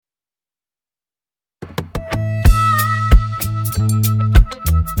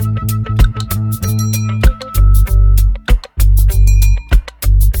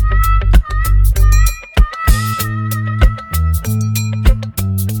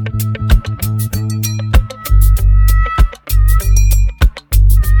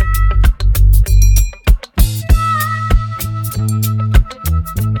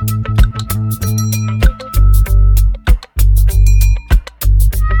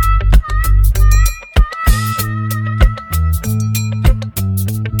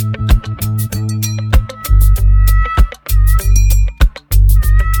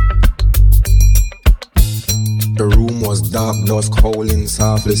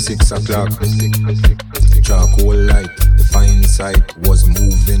Softly 6 o'clock. Charcoal light, the fine sight was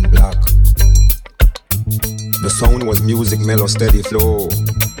moving black. The sound was music, mellow, steady flow.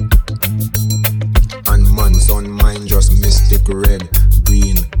 And man's on mind just mystic red,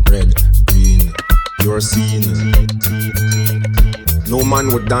 green, green. You're seen. No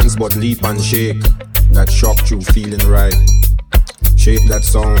man would dance but leap and shake. That shocked you feeling right. Shape that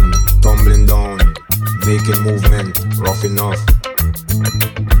sound, tumbling down, making movement, rough enough.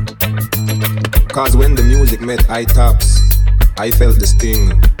 Cause when the music met eye taps, I felt the sting,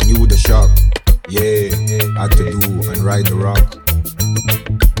 knew the shock. Yeah, had to do and ride the rock.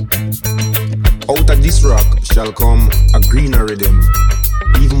 Out of this rock shall come a greener rhythm,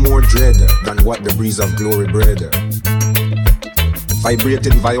 even more dread than what the breeze of glory bred.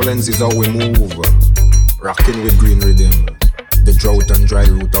 Vibrating violence is how we move, rocking with green rhythm, the drought and dry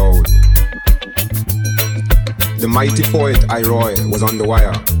root out. The mighty poet Iroy was on the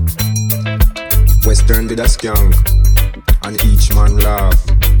wire. Western did a skank, and each man laugh.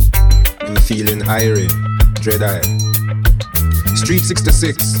 Him feeling irie, dread eye. Street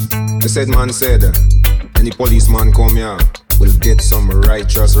 66, the said man said, any policeman come here will get some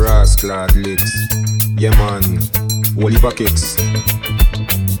righteous rascal licks. Yeah man, whole heap of kicks.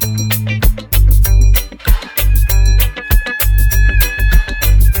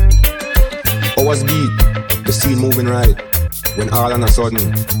 Hours beat, the scene moving right, when all on a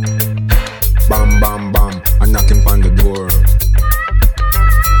sudden, bam bam bam, a knocking on the door.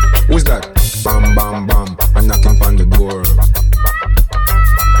 Who's that? Bam bam bam, a knocking on the door.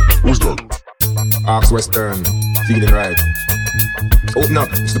 Who's that? Ask Western, feeling right. Open up,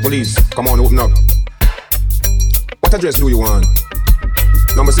 it's the police, come on open up. What address do you want?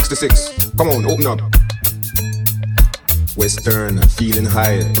 Number 66, come on open up. Western, feeling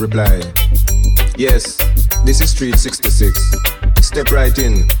high, reply. Yes, this is Street 66. Step right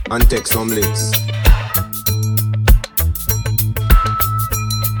in and take some licks.